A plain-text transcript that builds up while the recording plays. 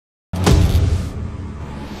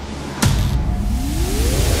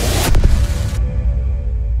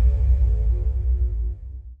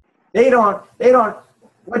they don't,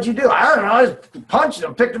 what'd you do? I don't know. I just punched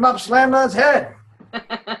him, picked him up, slammed on his head.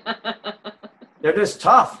 They're just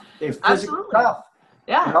tough. They're physically tough.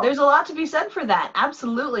 Yeah, you know? There's a lot to be said for that.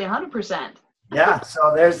 Absolutely, 100%. Yeah,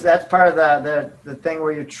 so that's part of the thing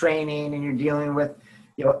where you're training and you're dealing with,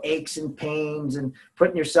 you know, aches and pains and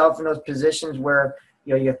putting yourself in those positions where,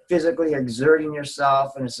 you know, you're physically exerting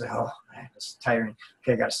yourself and it's like, oh, man, it's tiring.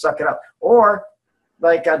 Okay, I got to suck it up. Or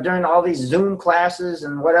like during all these Zoom classes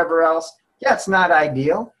and whatever else, yeah, it's not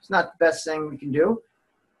ideal. It's not the best thing we can do.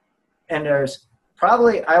 And there's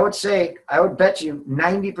probably, I would bet you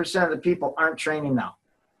 90% of the people aren't training now.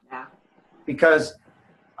 Yeah. Because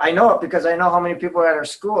I know it, because I know how many people are at our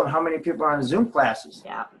school and how many people are on Zoom classes.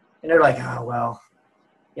 Yeah. And they're like, oh, well,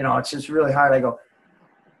 you know, it's just really hard. I go,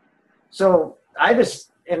 so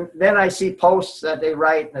and then I see posts that they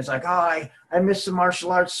write and it's like, oh, I miss the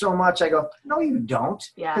martial arts so much. I go, no, you don't.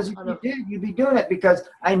 Yeah. Because if you did, you'd be doing it, because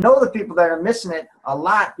I know the people that are missing it a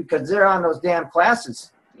lot because they're on those damn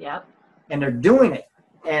classes. Yep. And they're doing it.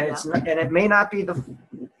 And it's not, and it may not be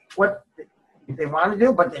what they want to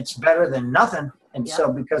do, but it's better than nothing. And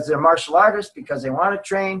so because they're martial artists, because they want to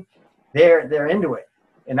train, they're into it.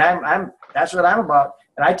 And that's what I'm about.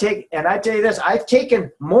 And I tell you this, I've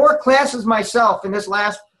taken more classes myself in this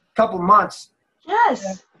last couple months.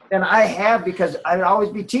 Yes. Than I have, because I'd always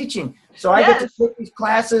be teaching. So I get to take these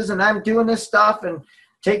classes and I'm doing this stuff and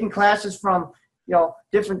taking classes from, you know,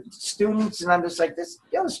 different students. And I'm just like, this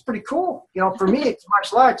is pretty cool. You know, for me, it's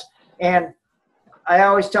martial arts. And I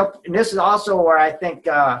always tell, and this is also where I think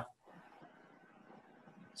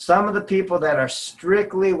some of the people that are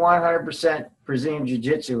strictly 100% Brazilian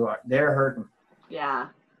Jiu-Jitsu, they're hurting. Yeah.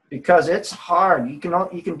 Because it's hard. You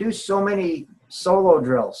can do so many solo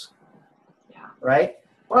drills. Yeah. Right?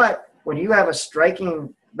 But when you have a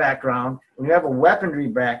striking background, when you have a weaponry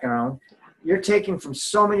background, you're taking from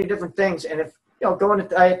so many different things. And if, you know,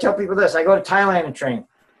 I tell people this, I go to Thailand and train.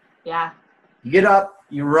 Yeah. You get up,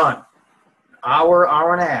 you run. Hour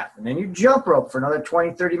and a half. And then you jump rope for another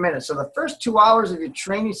 20, 30 minutes. So the first 2 hours of your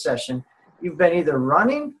training session, you've been either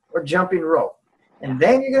running or jumping rope. And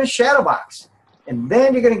then you're going to shadow box. And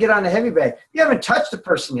then you're going to get on the heavy bag. You haven't touched the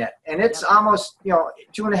person yet. And it's almost, you know,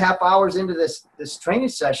 2.5 hours into this training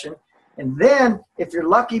session. And then if you're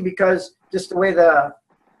lucky, because just the way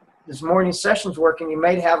this morning session's working, you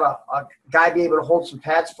might have a guy be able to hold some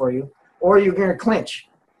pads for you, or you're going to clinch.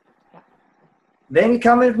 Then you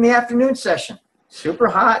come in the afternoon session, super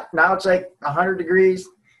hot. Now it's like 100 degrees.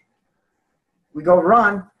 We go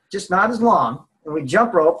run, just not as long. And we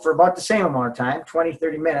jump rope for about the same amount of time, 20,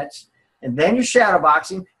 30 minutes. And then you're shadow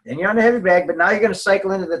boxing. Then you're on the heavy bag. But now you're going to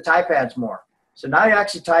cycle into the Thai pads more. So now you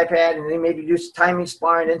actually Thai pad, and then maybe do some timing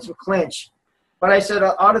sparring and some clinch. But I said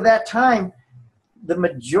out of that time, a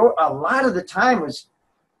lot of the time was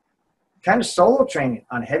kind of solo training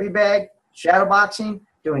on heavy bag, shadow boxing,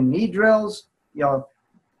 doing knee drills, you know,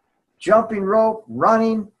 jumping rope,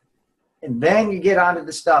 running, and then you get onto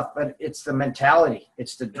the stuff. But it's the mentality,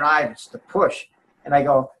 it's the drive, it's the push. And I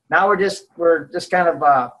go, now we're just kind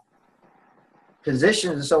of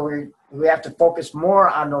positioned, so we have to focus more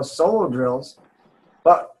on those solo drills.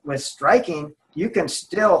 But with striking, you can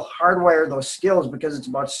still hardwire those skills, because it's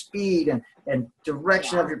about speed and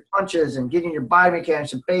direction of your punches and getting your body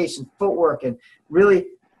mechanics and base and footwork and really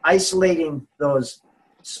isolating those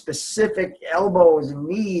specific elbows and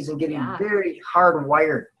knees and getting very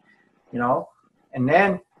hardwired, you know. And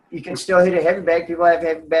then you can still hit a heavy bag. People have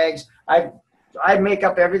heavy bags. I make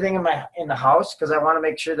up everything in the house, because I want to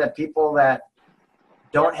make sure that people that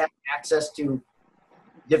don't have access to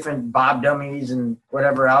different bob dummies and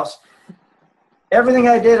whatever else, everything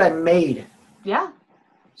I did, I made. Yeah.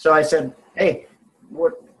 So I said, hey,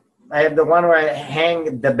 I have the one where I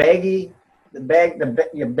hang the baggie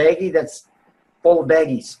that's full of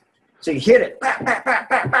baggies. So you hit it. Bah, bah, bah,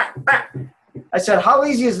 bah, bah, bah. I said, how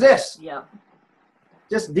easy is this? Yeah.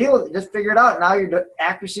 Just deal with it. Just figure it out. Now your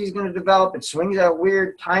accuracy is going to develop. It swings at a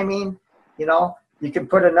weird timing. You know, you can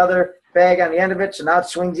put another bag on the end of it, so now it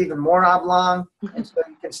swings even more oblong. And so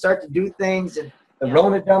you can start to do things. And the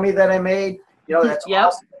Rona dummy that I made, you know, that's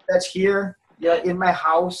awesome. That's here, in my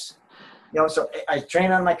house. You know, so I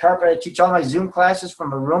train on my carpet. I teach all my Zoom classes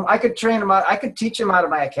from a room. I could train them out. I could teach them out of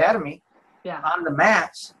my academy on the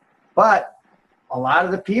mats. But a lot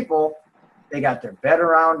of the people, they got their bed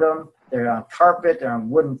around them. They're on carpet. They're on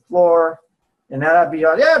wooden floor. And then I'd be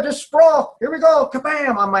like, just sprawl. Here we go.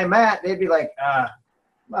 Kabam, on my mat. They'd be like, I'm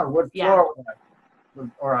on a wood floor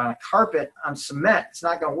or on a carpet on cement. It's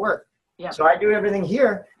not going to work. Yep. So I do everything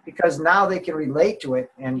here, because now they can relate to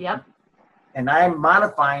it. And I'm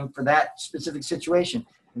modifying for that specific situation.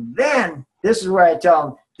 And then this is where I tell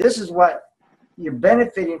them, this is what you're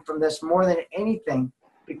benefiting from this more than anything,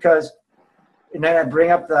 because, and then I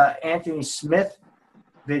bring up the Anthony Smith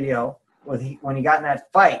video when he got in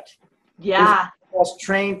that fight. Yeah. He's the most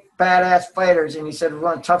trained badass fighters, and he said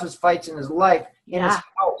one of the toughest fights in his life in his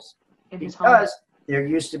house. In his because home. they're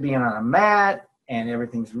used to being on a mat and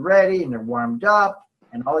everything's ready and they're warmed up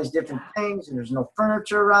and all these different things, and there's no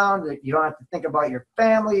furniture around. You don't have to think about your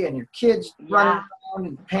family and your kids running around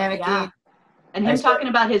and panicking. Yeah. And him talking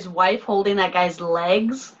about his wife holding that guy's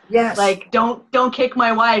legs. Yes. Like, don't kick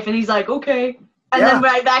my wife. And he's like, okay. And then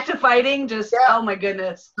right back to fighting. Just, oh my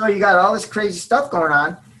goodness. So you got all this crazy stuff going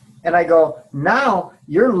on. And I go, now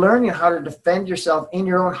you're learning how to defend yourself in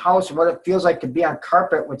your own house and what it feels like to be on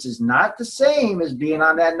carpet, which is not the same as being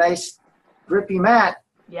on that nice grippy mat.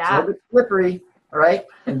 Yeah. It's a little bit slippery, all right?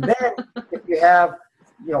 And then if you have,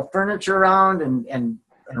 furniture around and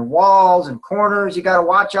walls and corners you got to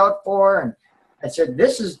watch out for. And I said,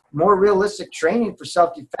 this is more realistic training for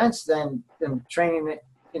self-defense than training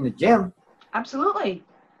in the gym. Absolutely.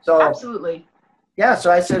 So absolutely. Yeah,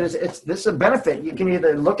 so I said, this is a benefit. You can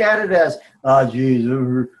either look at it as, geez,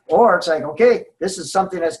 or it's like, okay, this is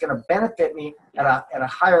something that's going to benefit me at a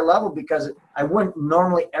higher level, because I wouldn't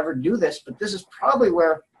normally ever do this, but this is probably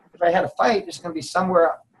where, if I had a fight, it's going to be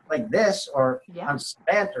somewhere like this, or on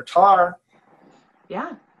cement or tar.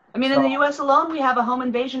 Yeah. I mean, in the U.S. alone, we have a home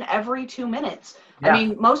invasion every 2 minutes. Yeah. I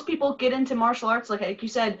mean, most people get into martial arts, like you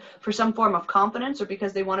said, for some form of confidence or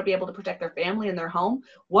because they want to be able to protect their family and their home.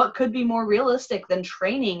 What could be more realistic than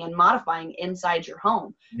training and modifying inside your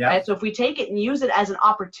home? Yeah. Right? So if we take it and use it as an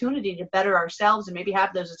opportunity to better ourselves and maybe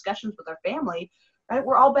have those discussions with our family, right,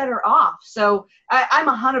 we're all better off. So I'm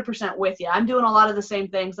 100% with you. I'm doing a lot of the same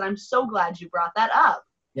things, and I'm so glad you brought that up.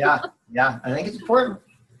 Yeah, yeah. I think it's important.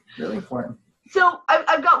 Really important. So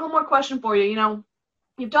I've got one more question for you.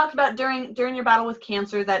 You've talked about during your battle with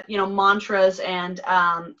cancer that, mantras and,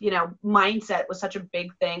 mindset was such a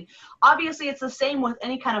big thing. Obviously, it's the same with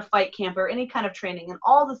any kind of fight camp or any kind of training and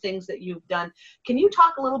all the things that you've done. Can you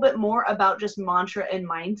talk a little bit more about just mantra and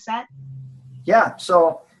mindset? Yeah.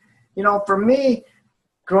 So, for me,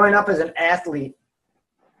 growing up as an athlete,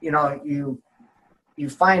 you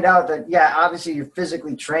find out that, obviously you're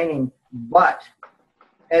physically training, but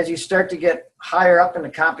as you start to get higher up in the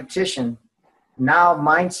competition, now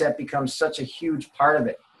mindset becomes such a huge part of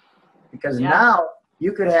it, because now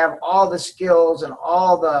you could have all the skills and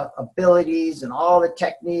all the abilities and all the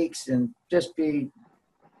techniques and just be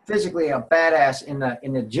physically a badass in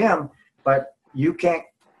the gym, but you can't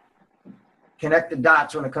connect the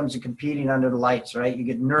dots when it comes to competing under the lights, right? You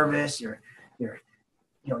get nervous, you're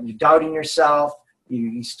doubting yourself.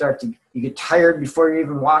 You get tired before you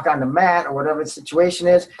even walk on the mat or whatever the situation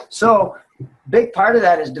is. So big part of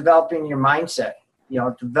that is developing your mindset,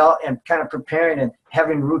 develop and kind of preparing and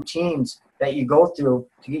having routines that you go through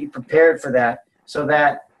to get you prepared for that, so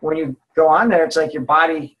that when you go on there, it's like your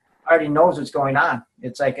body already knows what's going on.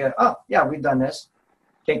 It's like, we've done this.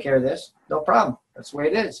 Take care of this. No problem. That's the way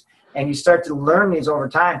it is. And you start to learn these over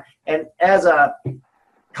time. And as a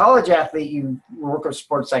college athlete, you work with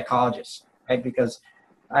sports psychologists. Right? Because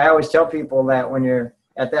I always tell people that when you're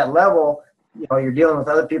at that level, you're dealing with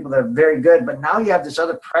other people that are very good, but now you have this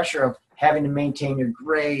other pressure of having to maintain your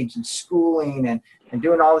grades and schooling and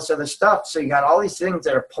doing all this other stuff. So you got all these things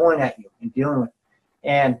that are pulling at you and dealing with.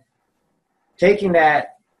 And taking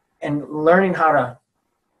that and learning how to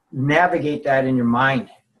navigate that in your mind,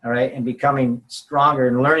 all right, and becoming stronger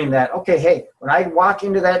and learning that, okay, hey, when I walk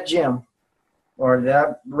into that gym or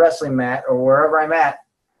that wrestling mat or wherever I'm at,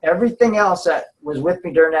 everything else that was with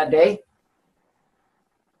me during that day,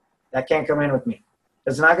 that can't come in with me.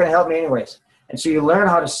 It's not going to help me anyways. And so you learn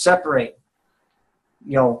how to separate,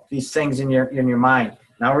 these things in your mind.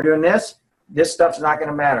 Now we're doing this. This stuff's not going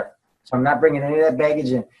to matter. So I'm not bringing any of that baggage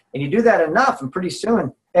in. And you do that enough, and pretty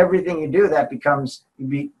soon everything you do, that becomes you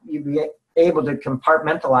be able to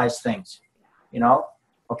compartmentalize things.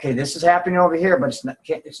 Okay, this is happening over here, but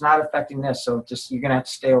it's not affecting this. So you're going to have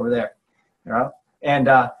to stay over there. And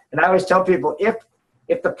I always tell people,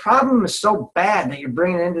 if the problem is so bad that you're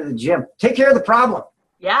bringing it into the gym, take care of the problem.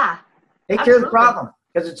 Yeah. Take care of the problem,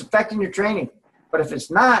 because it's affecting your training. But if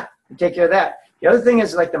it's not, you take care of that. The other thing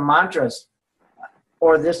is like the mantras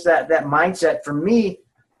or that mindset. For me,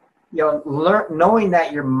 knowing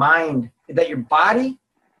that your body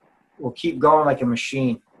will keep going like a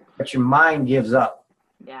machine, but your mind gives up.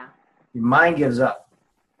 Yeah. Your mind gives up.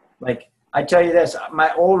 Like, I tell you this,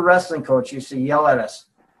 my old wrestling coach used to yell at us,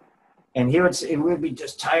 and he would be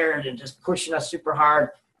just tired and just pushing us super hard.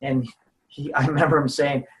 And I remember him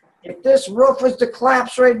saying, if this roof was to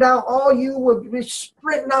collapse right now, all you would be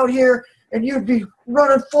sprinting out here and you'd be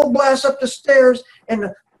running full blast up the stairs, and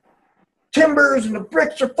the timbers and the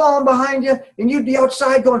bricks are falling behind you, and you'd be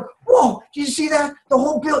outside going, whoa, did you see that? The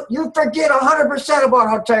whole build, you forget 100% about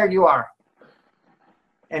how tired you are.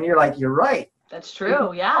 And you're like, you're right. That's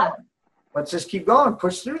true, yeah. Let's just keep going,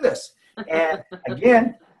 push through this. And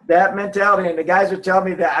again, that mentality, and the guys would tell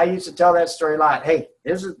me that, I used to tell that story a lot. Hey,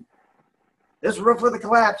 this roof with a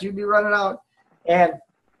collapse, you'd be running out. And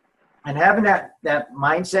having that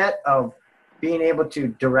mindset of being able to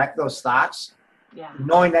direct those thoughts,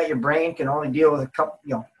 knowing that your brain can only deal with a couple,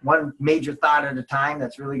 one major thought at a time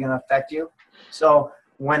that's really going to affect you. So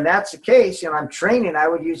when that's the case, I'm training, I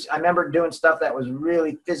remember doing stuff that was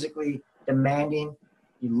really physically demanding.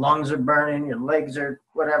 Your lungs are burning, your legs are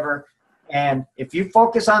whatever. And if you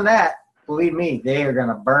focus on that, believe me, they are going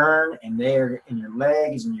to burn, and your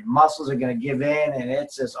legs and your muscles are going to give in, and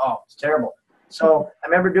it's just, it's terrible. So I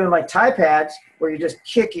remember doing like Thai pads where you're just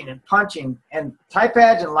kicking and punching, and Thai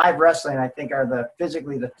pads and live wrestling, I think, are the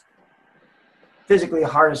physically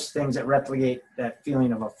hardest things that replicate that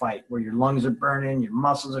feeling of a fight, where your lungs are burning, your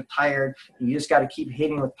muscles are tired, you just got to keep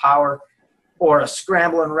hitting with power. Or a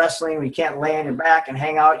scramble in wrestling where you can't lay on your back and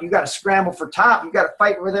hang out. You got to scramble for top. You got to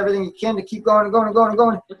fight with everything you can to keep going and going and going and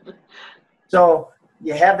going. So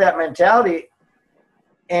you have that mentality.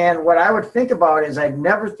 And what I would think about is I'd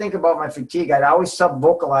never think about my fatigue. I'd always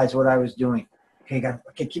sub-vocalize what I was doing. Okay,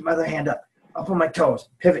 keep my other hand up on my toes,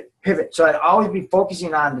 pivot. So I'd always be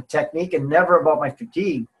focusing on the technique and never about my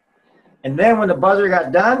fatigue. And then when the buzzer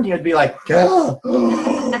got done, you'd be like, okay.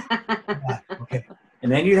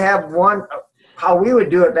 And then you'd have one. How we would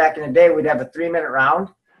do it back in the day, we'd have a 3-minute round,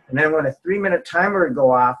 and then when a 3-minute timer would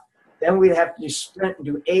go off, then we'd have to sprint and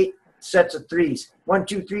do 8 sets of threes. 1,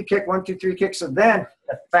 2, 3 kick, 1, 2, 3 kick. So then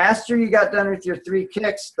the faster you got done with your 3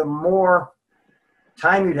 kicks, the more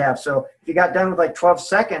time you'd have. So if you got done with like 12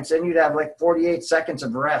 seconds, then you'd have like 48 seconds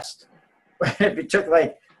of rest. If it took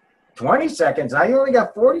like 20 seconds, now you only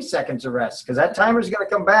got 40 seconds of rest, because that timer's going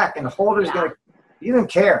to come back, and the holder's going to, you don't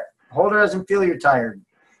care. The holder doesn't feel you're tired.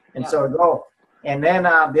 And so go. And then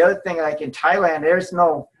the other thing, like in Thailand, there's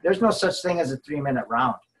no such thing as a 3-minute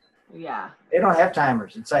round. Yeah. They don't have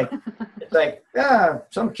timers. It's like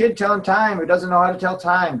some kid telling time who doesn't know how to tell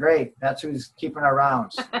time. Great. That's who's keeping our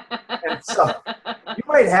rounds. And so you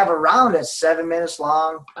might have a round that's 7 minutes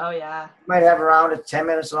long. Oh, yeah. You might have a round that's 10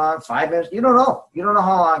 minutes long, 5 minutes. You don't know. You don't know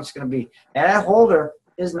how long it's going to be. And that holder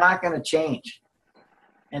is not going to change.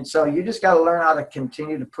 And so you just got to learn how to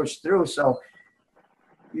continue to push through. So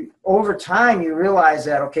over time, you realize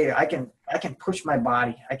that, okay, I can push my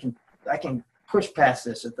body. I can push past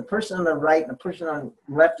this. If the person on the right and the person on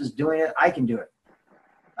the left is doing it, I can do it.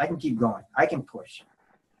 I can keep going. I can push,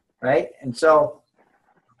 right? And so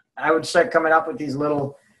I would start coming up with these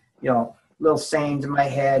little sayings in my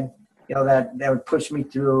head, that would push me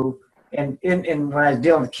through. And when I was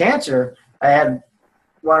dealing with cancer, I had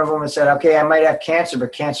one of them that said, okay, I might have cancer,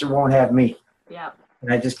 but cancer won't have me. Yeah.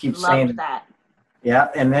 And I just keep saying that. Yeah.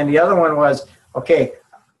 And then the other one was, okay,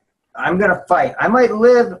 I'm going to fight. I might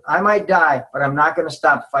live, I might die, but I'm not going to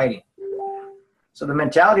stop fighting. So the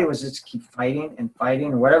mentality was just keep fighting and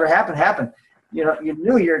fighting, and whatever happened. You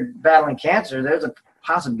knew you're battling cancer. There's a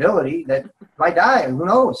possibility that you might die. Who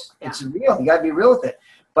knows? Yeah. It's real. You got to be real with it.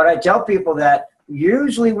 But I tell people that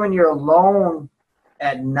usually when you're alone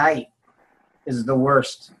at night is the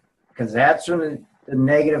worst, because that's when the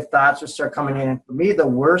negative thoughts will start coming in. And for me, the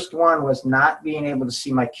worst one was not being able to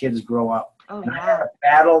see my kids grow up. Oh, and I had to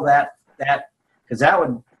battle that because that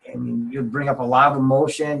would, you'd bring up a lot of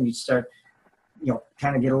emotion. You'd start,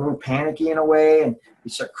 kind of get a little panicky in a way, and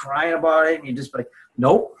you start crying about it, and you just be like,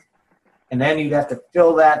 nope. And then you'd have to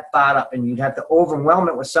fill that thought up, and you'd have to overwhelm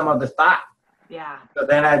it with some other thought. Yeah. So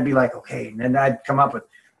then I'd be like, okay, and then I'd come up with,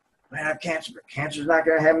 man, I have cancer, but cancer's not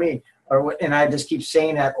going to have me. And I just keep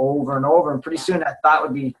saying that over and over, and pretty soon that thought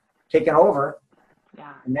would be taken over.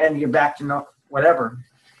 Yeah. And then you're back to whatever.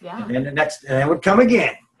 Yeah. And then and it would come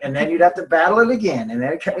again, and then you'd have to battle it again, and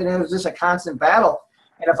then it was just a constant battle.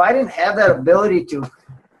 And if I didn't have that ability to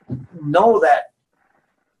know that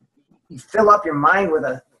you fill up your mind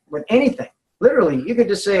with anything, literally, you could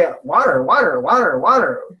just say water, water, water,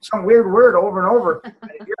 water, some weird word over and over.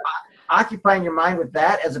 And if you're occupying your mind with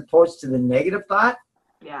that as opposed to the negative thought,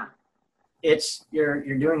 yeah, you're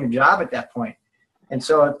doing your job at that point. And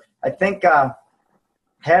so I think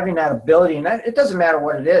having that ability, and it doesn't matter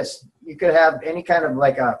what it is. You could have any kind of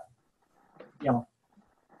like a,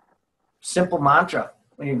 simple mantra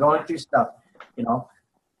when you're going through stuff.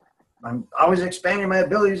 I'm always expanding my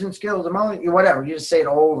abilities and skills. I'm always, whatever. You just say it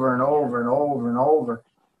over and over and over and over.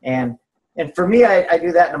 And for me, I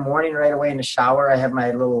do that in the morning right away in the shower. I have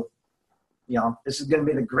my little This is going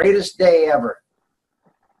to be the greatest day ever.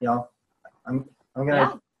 I'm going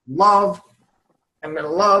to love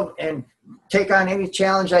and take on any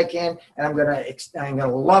challenge I can, and I'm going to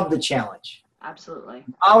love the challenge. Absolutely.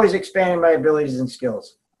 Always expanding my abilities and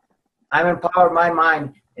skills. I'm empowered my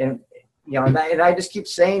mind, and I just keep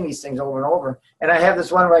saying these things over and over. And I have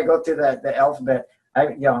this one where I go through the alphabet.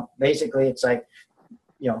 Basically it's like,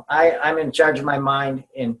 I'm in charge of my mind,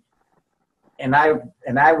 and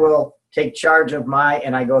I will take charge of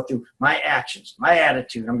and I go through my actions, my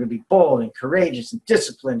attitude. I'm going to be bold and courageous and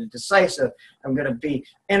disciplined and decisive. I'm going to be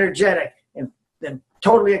energetic and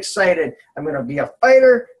totally excited. I'm going to be a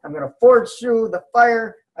fighter. I'm going to forge through the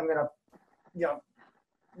fire. I'm going to,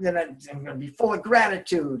 then I'm going to be full of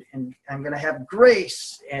gratitude, and I'm going to have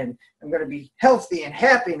grace, and I'm going to be healthy and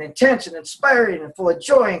happy and intense and inspiring and full of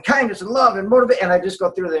joy and kindness and love and motivation. And I just go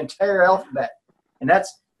through the entire alphabet. And I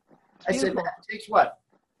said, that takes what?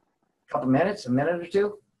 A couple minutes, a minute or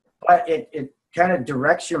two? But it kind of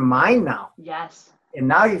directs your mind now. Yes. And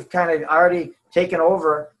now you've kind of already taken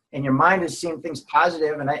over, and your mind is seeing things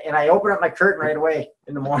positive. And I open up my curtain right away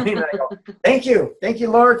in the morning, and I go, thank you,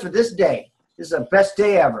 Lord, for this day. This is the best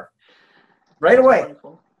day ever. Right away.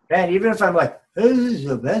 Wonderful. Man, even if I'm like, this is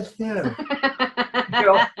the best day ever.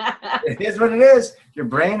 It is what it is. Your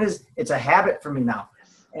brain it's a habit for me now.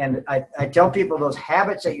 And I tell people those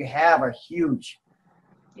habits that you have are huge.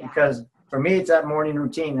 Yeah. Because for me, it's that morning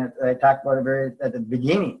routine that I talked about at the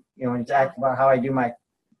beginning. When you talk about how I do my,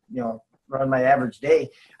 run my average day.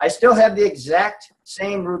 I still have the exact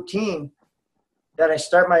same routine that I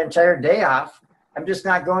start my entire day off. I'm just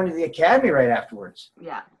not going to the academy right afterwards.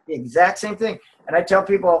 Yeah. The exact same thing. And I tell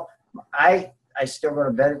people, I still go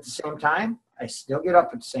to bed at the same time. I still get up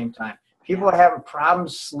at the same time. People are having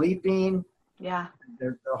problems sleeping. Yeah.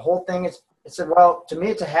 The whole thing is, well, to me,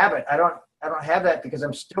 it's a habit. I don't have that because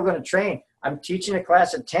I'm still going to train. I'm teaching a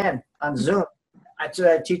class at 10 on Zoom. I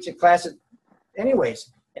teach a class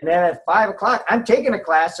anyways. And then at 5 o'clock, I'm taking a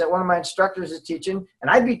class that one of my instructors is teaching,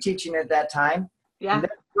 and I'd be teaching at that time. Yeah. And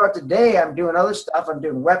then throughout the day, I'm doing other stuff. I'm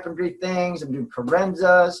doing weaponry things. I'm doing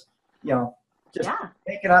carenzas,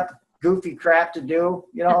 picking up goofy crap to do,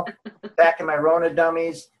 attacking my Rona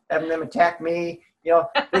dummies, having them attack me,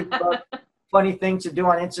 think about funny things to do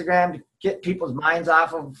on Instagram to get people's minds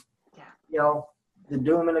off of, the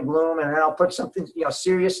doom and the gloom. And then I'll put something,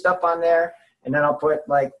 serious stuff on there. And then I'll put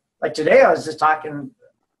like today I was just talking,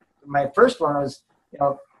 my first one was,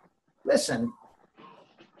 listen,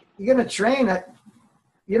 you're going to train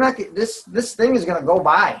you're not this thing is going to go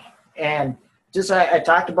by. And just I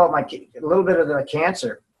talked about a little bit of the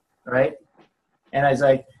cancer, right? And I was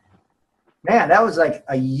like, man, that was like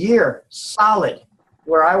a year solid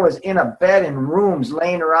where I was in a bed in rooms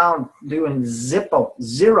laying around doing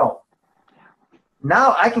zero.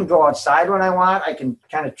 Now I can go outside when I want. I can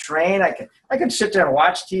kind of train. I can sit there and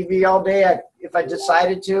watch TV all day if I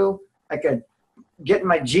decided to. I could get in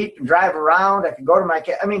my Jeep and drive around. I could go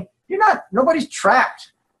to nobody's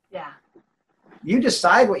trapped. Yeah. You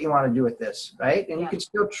decide what you want to do with this, right? And you can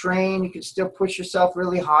still train. You can still push yourself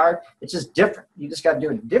really hard. It's just different. You just got to do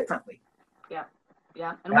it differently. Yeah.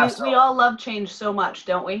 Yeah. And we all love change so much,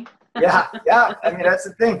 don't we? Yeah. I mean, that's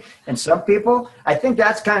the thing. And some people, I think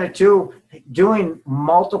that's kind of too, doing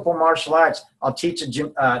multiple martial arts. I'll teach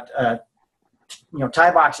a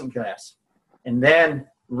Thai boxing class. And then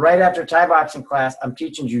right after Thai boxing class, I'm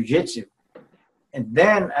teaching jiu-jitsu. And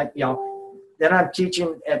then, then I'm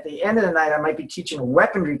teaching at the end of the night, I might be teaching a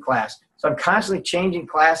weaponry class. So I'm constantly changing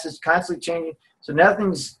classes, constantly changing. So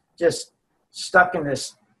nothing's just stuck in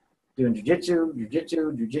this doing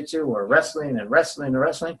jiu-jitsu, or wrestling.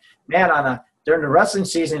 Man, during the wrestling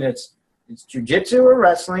season, it's jiu-jitsu or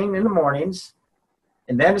wrestling in the mornings.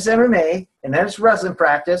 And then it's MMA, and then it's wrestling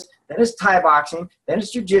practice, then it's Thai boxing, then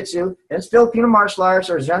it's jiu-jitsu, then it's Filipino martial arts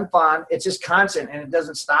or Zhen Fan. It's just constant, and it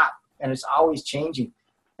doesn't stop, and it's always changing.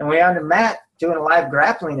 And when you're on the mat doing live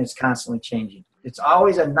grappling, it's constantly changing. It's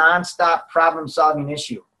always a nonstop problem-solving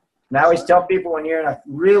issue. And I always tell people when you're in a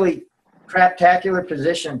really craptacular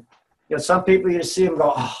position, some people you just see them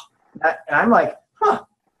go, oh, and I'm like,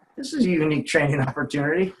 this is a unique training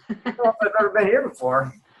opportunity. I don't know if I've ever been here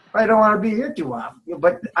before. I don't want to be here too long.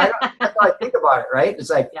 But that's how I think about it, right? It's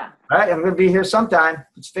like, all right, I'm going to be here sometime.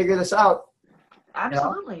 Let's figure this out.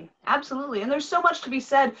 Absolutely. Absolutely. And there's so much to be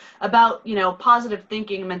said about, positive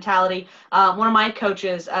thinking mentality. One of my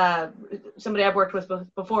coaches, somebody I've worked with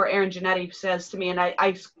before, Aaron Genetti, says to me, and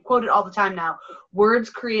I quote it all the time now, words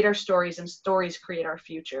create our stories and stories create our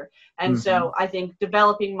future. And so I think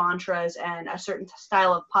developing mantras and a certain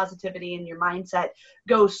style of positivity in your mindset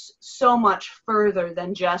goes so much further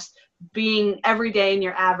than just being every day in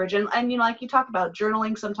your average. And like you talk about,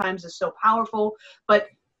 journaling sometimes is so powerful, but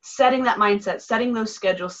setting that mindset, setting those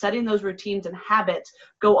schedules, setting those routines and habits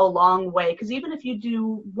go a long way. Because even if you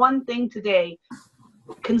do one thing today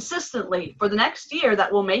consistently for the next year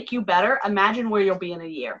that will make you better, imagine where you'll be in a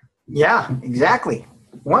year. Yeah, exactly.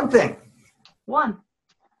 One thing. One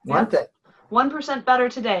thing. 1% better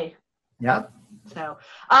today. Yeah. So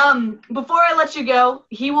before I let you go,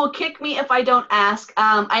 he will kick me if I don't ask.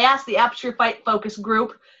 I asked the Aperture Fight Focus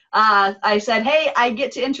group. I said, hey, I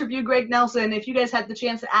get to interview Greg Nelson. If you guys had the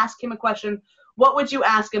chance to ask him a question, what would you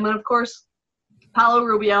ask him? And of course, Paulo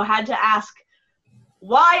Rubio had to ask,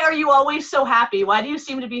 why are you always so happy? Why do you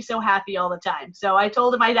seem to be so happy all the time? So I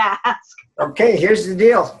told him I'd ask. Okay, here's the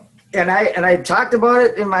deal. And I talked about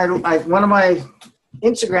it in one of my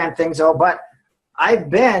Instagram things, but I've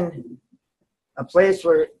been a place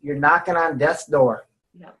where you're knocking on death's door.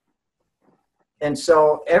 Yep. And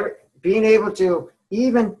so being able to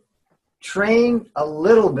even train a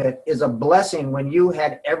little bit is a blessing when you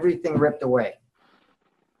had everything ripped away.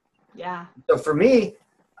 Yeah. So for me,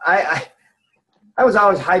 I was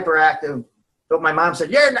always hyperactive, but my mom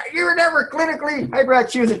said, you were never clinically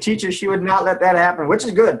hyperactive. She was a teacher. She would not let that happen, which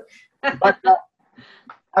is good. But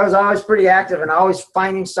I was always pretty active and always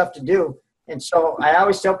finding stuff to do. And so I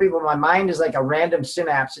always tell people my mind is like a random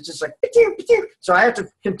synapse. It's just like, so I have to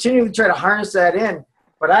continually try to harness that in.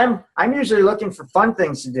 But I'm usually looking for fun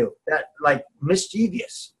things to do, that like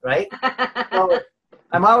mischievous, right? So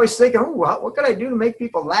I'm always thinking, what could I do to make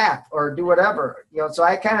people laugh or do whatever, So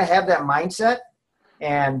I kind of have that mindset,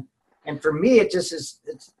 and for me, it just is.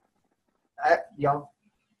 I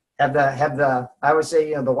would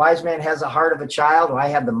say, the wise man has the heart of a child. Well, I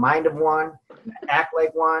have the mind of one, act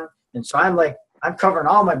like one, and so I'm covering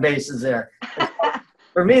all my bases there.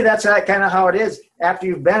 For me, that's kind of how it is. After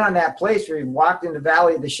you've been on that place where you've walked in the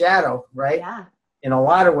valley of the shadow, right? Yeah. In a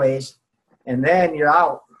lot of ways, and then you're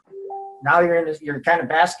out. Now you're kind of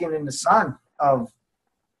basking in the sun of,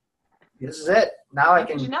 this is it. Now I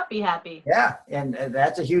can. Could you not be happy? Yeah, and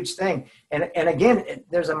that's a huge thing. And again,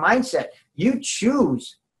 there's a mindset. You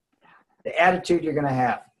choose the attitude you're going to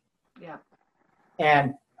have. Yeah.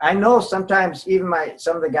 And I know sometimes even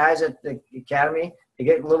some of the guys at the academy, they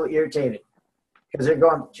get a little irritated. Because they're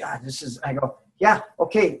going, God, I go, yeah,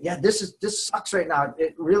 okay, yeah, this sucks right now.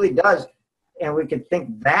 It really does. And we could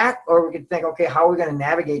think that, or we could think, okay, how are we going to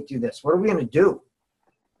navigate through this? What are we going to do?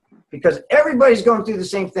 Because everybody's going through the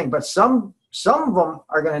same thing, but some of them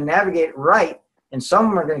are going to navigate right, and some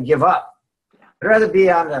of them are going to give up. I'd rather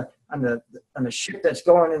be on the ship that's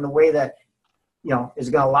going in the way that, is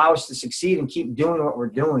going to allow us to succeed and keep doing what we're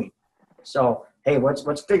doing. So, hey,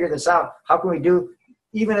 let's figure this out. How can we do?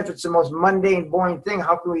 Even if it's the most mundane, boring thing,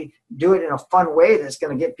 how can we do it in a fun way that's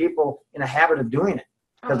going to get people in a habit of doing it?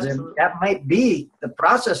 Because that might be the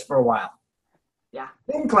process for a while. Yeah.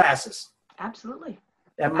 In classes. Absolutely.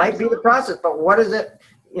 That might be the process, but what is it?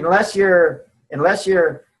 Unless you're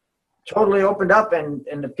totally opened up and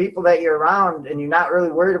the people that you're around and you're not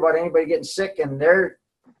really worried about anybody getting sick and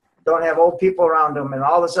don't have old people around them and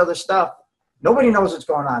all this other stuff, nobody knows what's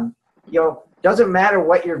going on. Doesn't matter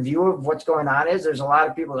what your view of what's going on is. There's a lot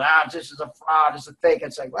of people, this is a fraud, this is a fake.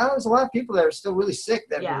 It's like, well, there's a lot of people that are still really sick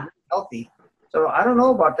that are really healthy. So I don't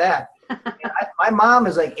know about that. My mom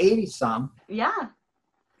is like 80-some. Yeah.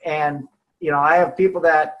 And, I have people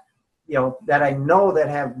that, that I know that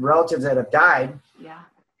have relatives that have died. Yeah.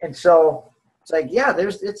 And so it's like, yeah,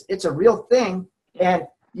 it's a real thing. And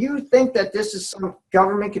you think that this is some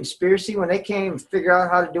government conspiracy when they can't even figure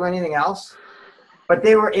out how to do anything else? But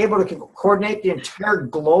they were able to coordinate the entire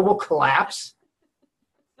global collapse.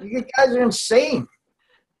 You guys are insane.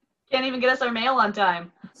 Can't even get us our mail on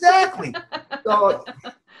time. Exactly. So,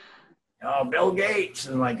 Bill Gates.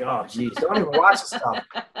 And like, oh, geez, don't even watch the stuff.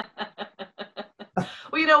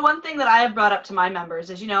 Well, one thing that I have brought up to my members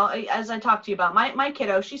is, as I talked to you about, my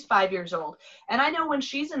kiddo, she's 5 years old. And I know when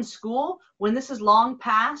she's in school, when this is long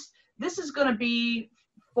past, this is going to be,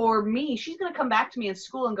 for me, she's going to come back to me in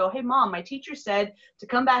school and go, hey, Mom, my teacher said to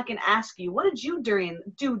come back and ask you, what did you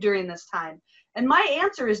do during this time? And my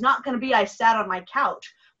answer is not going to be I sat on my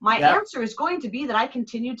couch. My answer is going to be that I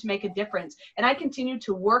continue to make a difference, and I continue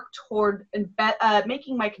to work toward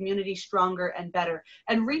making my community stronger and better,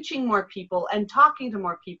 and reaching more people and talking to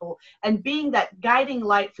more people and being that guiding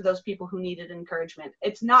light for those people who needed encouragement.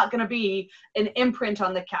 It's not going to be an imprint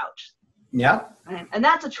on the couch. Yeah. And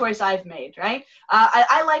that's a choice I've made, right?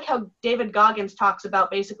 I like how David Goggins talks about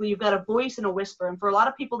basically you've got a voice and a whisper. And for a lot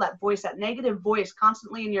of people, that voice, that negative voice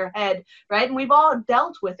constantly in your head, right? And we've all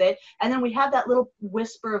dealt with it. And then we have that little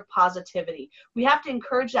whisper of positivity. We have to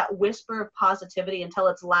encourage that whisper of positivity until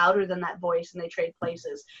it's louder than that voice and they trade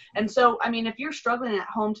places. And so, I mean, if you're struggling at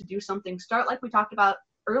home to do something, start like we talked about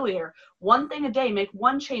earlier, one thing a day, make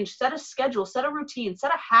one change, set a schedule, set a routine,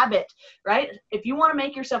 set a habit, right? If you want to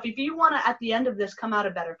if you want to, at the end of this, come out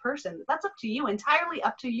a better person, that's up to you, entirely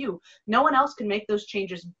up to you. No one else can make those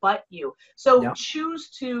changes but you. So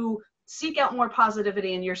choose to seek out more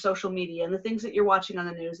positivity in your social media and the things that you're watching on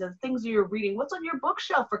the news, the things that you're reading, what's on your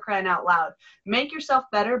bookshelf, for crying out loud. Make yourself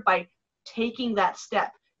better by taking that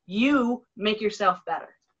step. You make yourself better.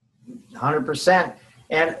 100%.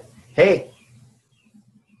 And hey,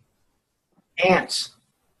 ants,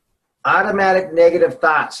 automatic negative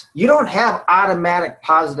thoughts. You don't have automatic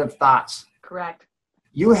positive thoughts. Correct.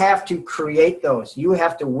 You have to create those. You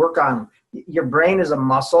have to work on them. Your brain is a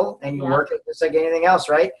muscle, and you work it just like anything else,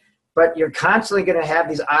 right? But you're constantly going to have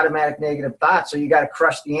these automatic negative thoughts, so you got to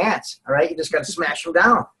crush the ants, all right? You just got to smash them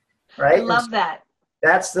down, right? I love that.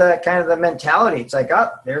 That's the kind of the mentality. It's like,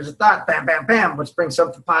 oh, there's a thought, bam, bam, bam. Let's bring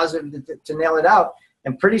something positive to nail it out.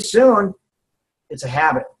 And pretty soon, it's a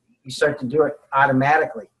habit. You start to do it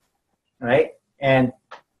automatically, right? And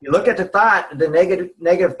you look at the thought, the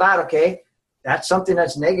negative thought, okay, that's something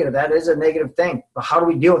that's negative. That is a negative thing. But how do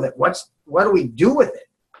we deal with it? What do we do with it?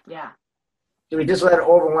 Yeah. Do we just let it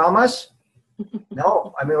overwhelm us?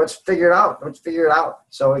 No. I mean, let's figure it out.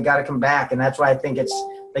 So we got to come back. And that's why I think it's,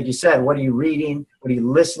 like you said, what are you reading? What are you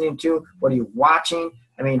listening to? What are you watching?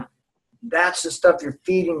 I mean, that's the stuff you're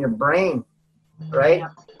feeding your brain, right? Yeah.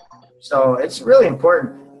 So it's really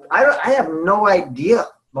important. I have no idea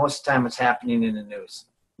most of the time what's happening in the news.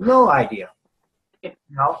 No idea. You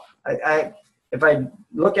know, if I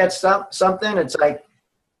look at something, it's like,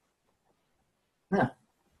 I'm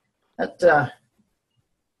gonna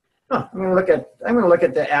look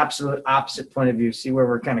at the absolute opposite point of view, see where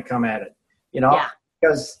we're kind of come at it. You know,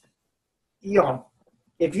 because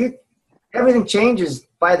if everything changes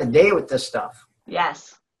by the day with this stuff.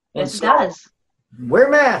 Yes. Yes, it does. Wear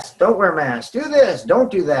masks, don't wear masks, do this,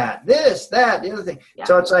 don't do that, this, that, the other thing. Yeah.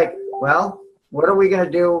 So it's like, well, what are we going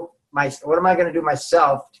to do? What am I going to do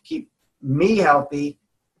myself to keep me healthy?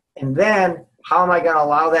 And then how am I going to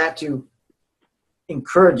allow that to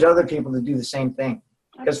encourage other people to do the same thing?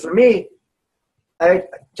 Because for me, I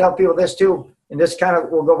tell people this too, and this kind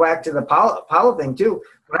of will go back to the Paulo thing too.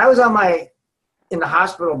 When I was in the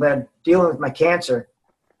hospital bed dealing with my cancer,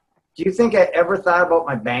 do you think I ever thought about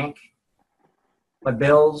my bank? My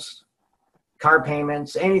bills, car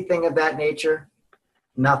payments, anything of that nature?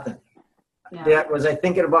 Nothing. Yeah. Was I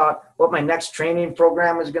thinking about what my next training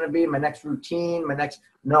program was going to be, my next routine,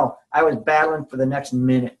 no, I was battling for the next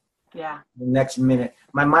minute. Yeah. The next minute.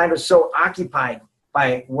 My mind was so occupied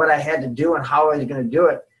by what I had to do and how I was going to do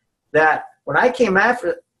it that when I came out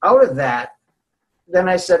of that, then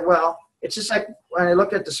I said, well, it's just like when I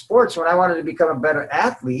looked at the sports, when I wanted to become a better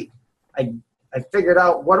athlete, I figured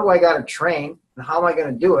out what do I got to train and how am I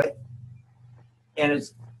going to do it. And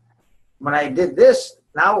when I did this,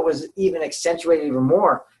 now it was even accentuated even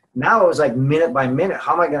more. Now it was like minute by minute.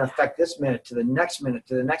 How am I going to affect this minute to the next minute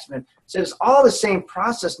to the next minute? So it's all the same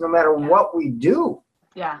process no matter what we do.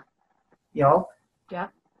 Yeah. You know? Yeah.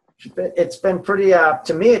 It's been pretty,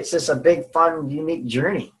 to me, it's just a big, fun, unique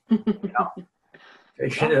journey. You know?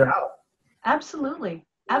 Figuring it out. Absolutely.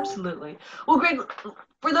 Absolutely. Well, Greg,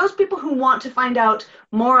 for those people who want to find out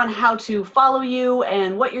more on how to follow you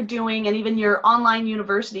and what you're doing and even your online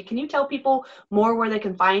university, can you tell people more where they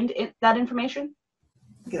can find that information?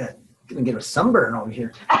 I'm gonna get a sunburn over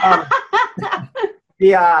here. My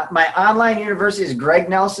online university is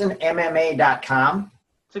gregnelsonmma.com.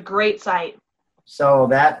 It's a great site. So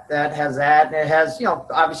that has that, and it has,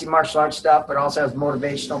 obviously martial arts stuff, but also has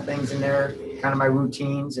motivational things in there, kind of my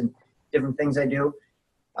routines and different things I do.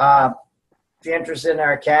 If you're interested in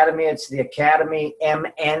our academy, it's the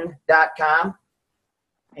academymn.com.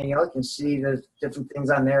 And, you can see the different things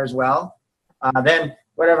on there as well. Then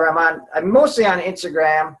whatever I'm mostly on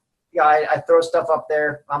Instagram. I throw stuff up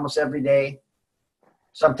there almost every day.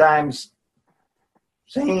 Sometimes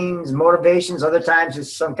sayings, motivations, other times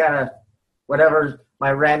it's some kind of whatever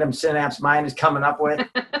my random synapse mind is coming up with.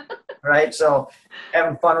 Right. So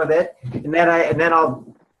having fun with it. And then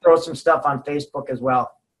I'll throw some stuff on Facebook as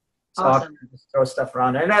well. So Awesome. I'll just throw stuff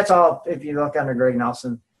around there. And that's all, if you look under Greg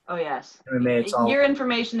Nelson. Oh, yes. MMA, it's all. Your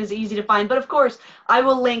information is easy to find. But, of course, I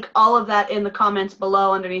will link all of that in the comments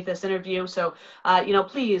below underneath this interview. So,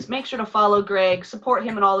 please make sure to follow Greg, support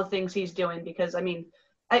him in all the things he's doing because, I mean,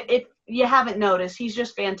 you haven't noticed, he's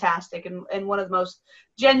just fantastic and one of the most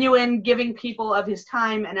genuine, giving people of his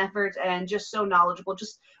time and effort and just so knowledgeable,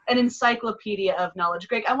 just an encyclopedia of knowledge.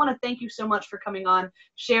 Greg, I want to thank you so much for coming on,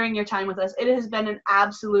 sharing your time with us. It has been an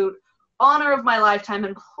absolute honor of my lifetime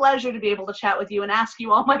and pleasure to be able to chat with you and ask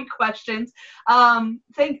you all my questions.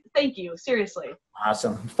 Thank you, seriously.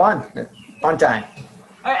 Awesome. Fun time.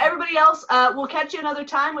 All right, everybody else, we'll catch you another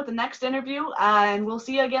time with the next interview and we'll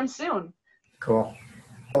see you again soon. Cool.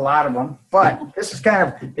 A lot of them, but this is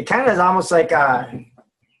kind of is almost like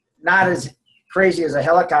not as crazy as a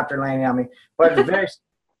helicopter landing on me, but it's very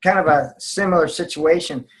kind of a similar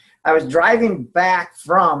situation. I was driving back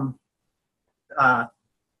from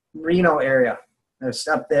Reno area. I was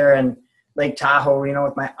up there in Lake Tahoe, Reno,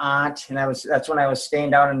 with my aunt, and that's when I was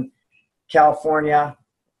staying down in California,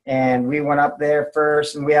 and we went up there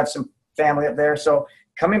first, and we have some family up there. So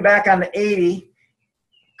coming back on the 80,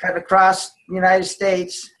 cut across the United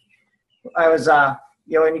States, I was,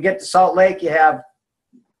 when you get to Salt Lake, you have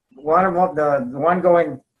the one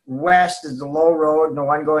going west is the low road, and the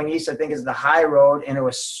one going east, I think, is the high road, and it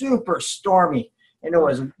was super stormy, and it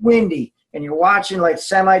was windy, and you're watching like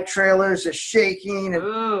semi-trailers just shaking and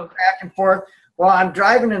back and forth. Well, I'm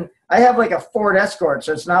driving, and I have like a Ford Escort,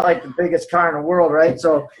 so it's not like the biggest car in the world, right?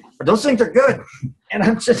 So but those things are good, and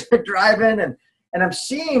I'm just driving, and I'm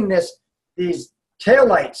seeing these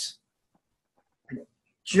taillights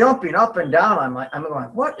jumping up and down. I'm going,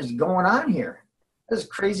 what is going on here? This is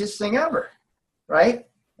the craziest thing ever, right?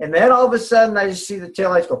 And then all of a sudden, I just see the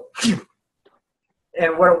taillights go,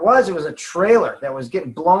 and what it was a trailer that was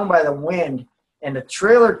getting blown by the wind, and the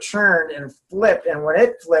trailer turned and flipped, and when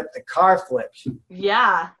it flipped, the car flipped.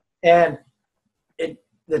 Yeah. And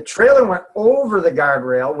the trailer went over the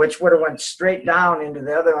guardrail, which would have went straight down into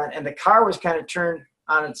the other one, and the car was kind of turned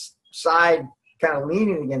on its side, kind of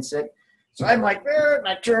leaning against it. So I'm like,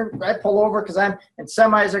 I pull over and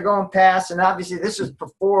semis are going past, and obviously this was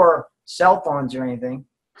before cell phones or anything.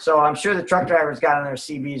 So I'm sure the truck drivers got on their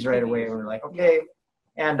CBs right away. We're like, okay.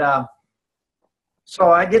 And so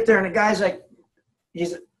I get there, and the guy's like,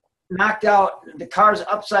 he's knocked out, the car's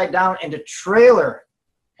upside down, and the trailer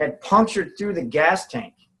had punctured through the gas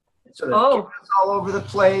tank. So the gas all over the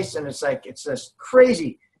place, and it's just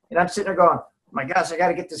crazy. And I'm sitting there going, oh my gosh, I got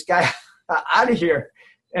to get this guy out of here.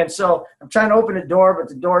 And so I'm trying to open the door, but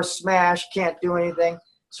the door's smashed, can't do anything.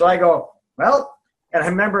 So I go, well, and I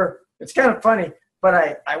remember, it's kind of funny,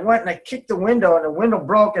 but I went and I kicked the window, and the window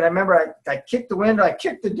broke. And I remember I kicked the window, I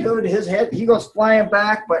kicked the dude, his head, he goes flying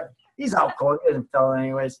back, but he's out cold, he doesn't fell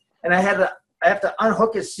anyways. And I have to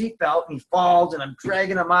unhook his seatbelt, and he falls, and I'm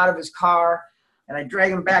dragging him out of his car, and I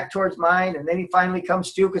drag him back towards mine, and then he finally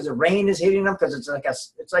comes to because the rain is hitting him because it's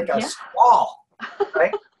like a squall,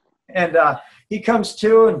 right? And he comes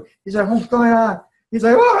to, and he's like, what's going on? He's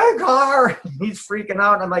like, oh, my car. He's freaking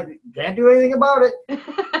out. And I'm like, can't do anything about it.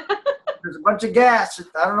 There's a bunch of gas.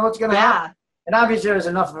 I don't know what's going to happen. And obviously there was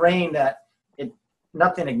enough rain that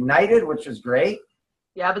nothing ignited, which was great.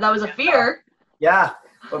 Yeah, but that was a fear. Yeah.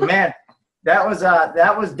 But, man, that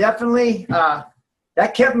was definitely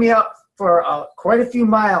that kept me up for quite a few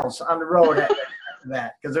miles on the road after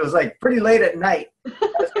that, because it was like pretty late at night. I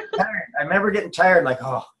was getting tired. I remember getting tired, like,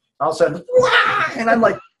 oh. All of a sudden, wah! And I'm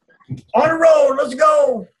like, on the road, let's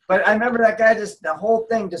go. But I remember that guy the whole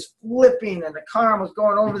thing just flipping, and the car was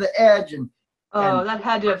going over the edge. And that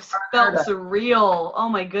had to have felt surreal. Oh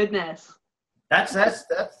my goodness. That's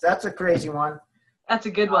a crazy one. That's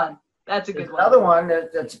a good one. That's a good one. Another one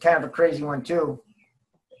that's kind of a crazy one too,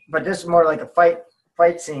 but this is more like a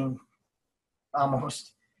fight scene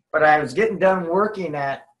almost. But I was getting done working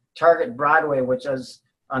at Target Broadway, which was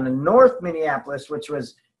on the North Minneapolis, which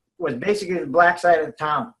was basically the black side of the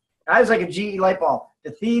town. I was like a GE light bulb.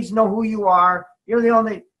 The thieves know who you are. You're one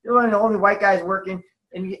of the only white guys working.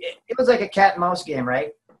 And it was like a cat and mouse game,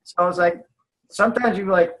 right? So I was like, sometimes you'd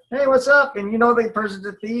be like, hey, what's up? And you know the person's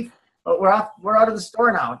a thief, but we're out of the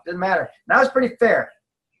store now. It doesn't matter. And I was pretty fair.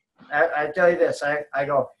 I tell you this. I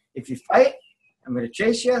go, if you fight, I'm going to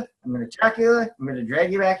chase you. I'm going to attack you. I'm going to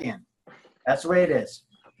drag you back in. That's the way it is.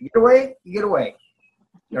 You get away, you get away.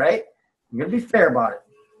 All right? I'm going to be fair about it.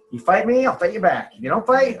 You fight me, I'll fight you back. If you don't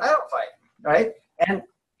fight, I don't fight, right? And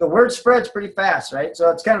the word spreads pretty fast, right? So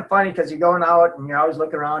it's kind of funny because you're going out and you're always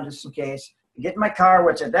looking around just in case. You get in my car,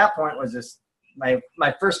 which at that point was this my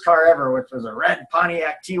first car ever, which was a red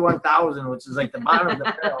Pontiac T1000, which is like the bottom of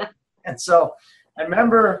the barrel. And so I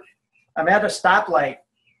remember I'm at a stoplight,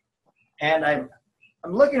 and I'm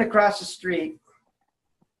looking across the street,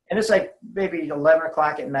 and it's like maybe 11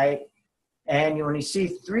 o'clock at night. And when you see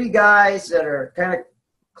three guys that are kind of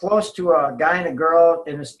close to a guy and a girl,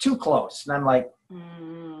 and it's too close. And I'm like,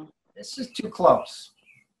 this is too close.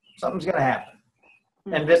 Something's going to happen.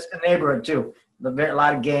 And this the neighborhood, too. A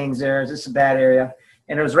lot of gangs there. This is a bad area.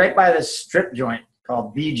 And it was right by this strip joint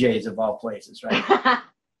called BJ's, of all places, right?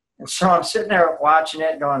 And so I'm sitting there watching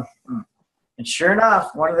it going, And sure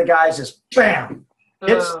enough, one of the guys just, bam,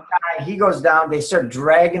 hits the guy. He goes down. They start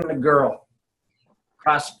dragging the girl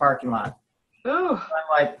across the parking lot. Ooh. I'm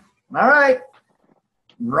like, all right,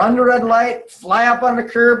 run the red light, fly up on the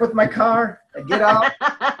curb with my car, I get out,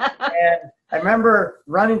 and I remember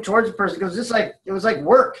running towards the person because it was like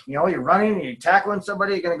work, you're running and you're tackling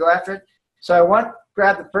somebody, you're gonna go after it. So I went,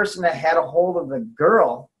 grabbed the person that had a hold of the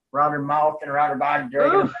girl around her mouth and around her body,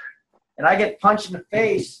 dragging her, and I get punched in the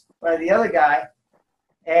face by the other guy,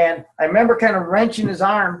 and I remember kind of wrenching his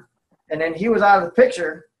arm, and then he was out of the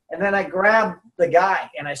picture, and then I grabbed the guy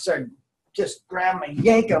and I started just grab him and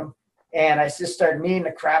yank him, and I just started kneeing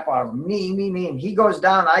the crap out of him. Knee. And he goes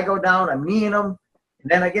down, I go down, I'm kneeing him, and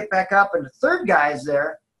then I get back up, and the third guy's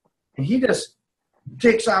there, and he just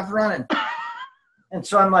takes off running. And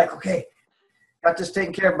so I'm like, okay, got this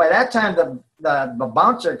taken care of. By that time, the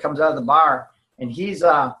bouncer comes out of the bar, and he's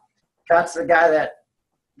got the guy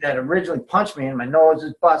that originally punched me, and my nose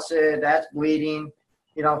is busted, that's bleeding.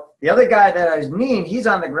 The other guy that I was kneeing, he's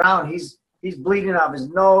on the ground, he's bleeding out of his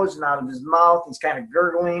nose and out of his mouth. He's kind of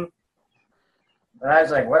gurgling. And I was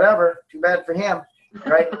like, whatever, too bad for him.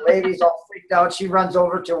 Right? The lady's all freaked out. She runs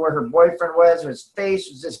over to where her boyfriend was. His face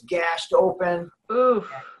was just gashed open. Ooh.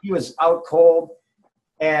 He was out cold.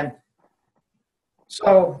 And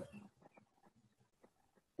so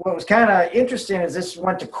what was kind of interesting is this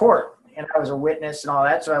went to court, and I was a witness and all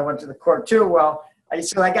that, so I went to the court too. Well, I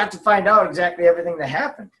got to find out exactly everything that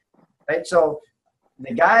happened. Right? So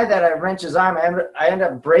the guy that I wrenched his arm, I ended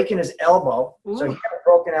up breaking his elbow. Ooh. So he had a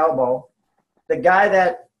broken elbow. The guy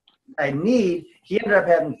that I kneed, he ended up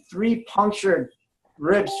having 3 punctured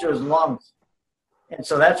ribs to his lungs. And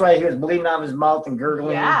so that's why he was bleeding out of his mouth and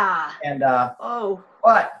gurgling. Yeah. And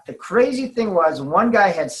but the crazy thing was, one guy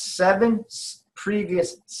had 7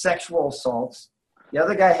 previous sexual assaults. The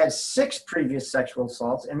other guy had 6 previous sexual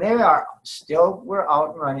assaults, and they were out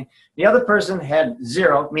and running. The other person had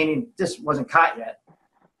 0, meaning this wasn't caught yet.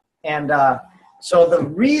 And so the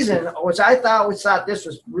reason, which I thought this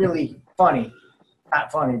was really funny,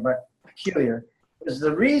 not funny, but peculiar, was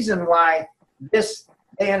the reason why they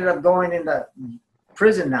ended up going into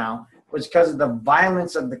prison now was because of the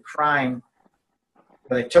violence of the crime.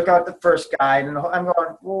 They took out the first guy, and I'm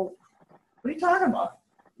going, well, what are you talking about?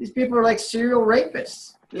 These people are like serial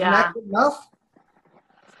rapists. Isn't that good enough?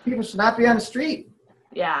 People should not be on the street.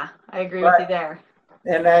 Yeah, I agree with you there.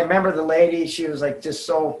 And I remember the lady, she was like just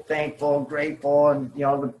so thankful, grateful, and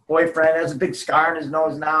the boyfriend has a big scar on his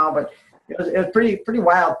nose now, but it was pretty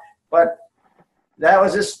wild. But that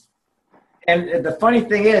was just, and the funny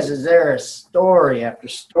thing is there is story after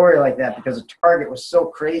story like that, because the Target was so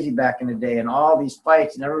crazy back in the day, and all these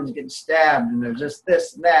fights, and everyone's getting stabbed, and there's just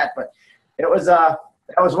this and that. But it was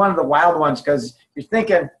that was one of the wild ones, because you're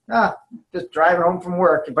thinking, just driving home from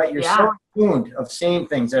work, but you're so tuned of seeing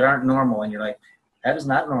things that aren't normal, and you're like, that is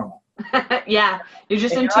not normal. Yeah, you're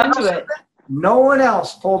just in tune to it. No one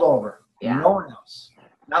else pulled over. Yeah. No one else.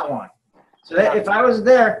 Not one. So if I was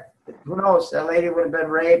there, who knows? That lady would have been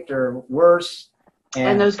raped or worse.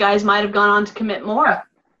 And those guys might have gone on to commit more.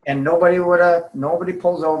 And nobody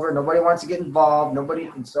pulls over. Nobody wants to get involved.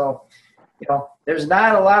 And so, there's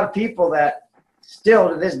not a lot of people that still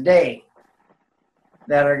to this day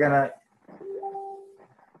that are going to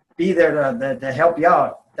be there to help you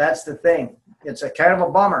out. That's the thing. It's a kind of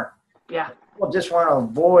a bummer. Yeah. People just want to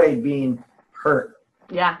avoid being hurt.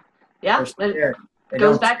 Yeah. Yeah. It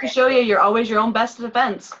goes back to show you're always your own best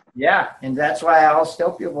defense. Yeah. And that's why I always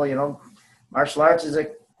tell people, martial arts is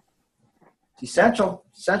essential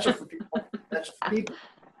for people. Essential for people.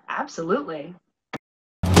 Absolutely.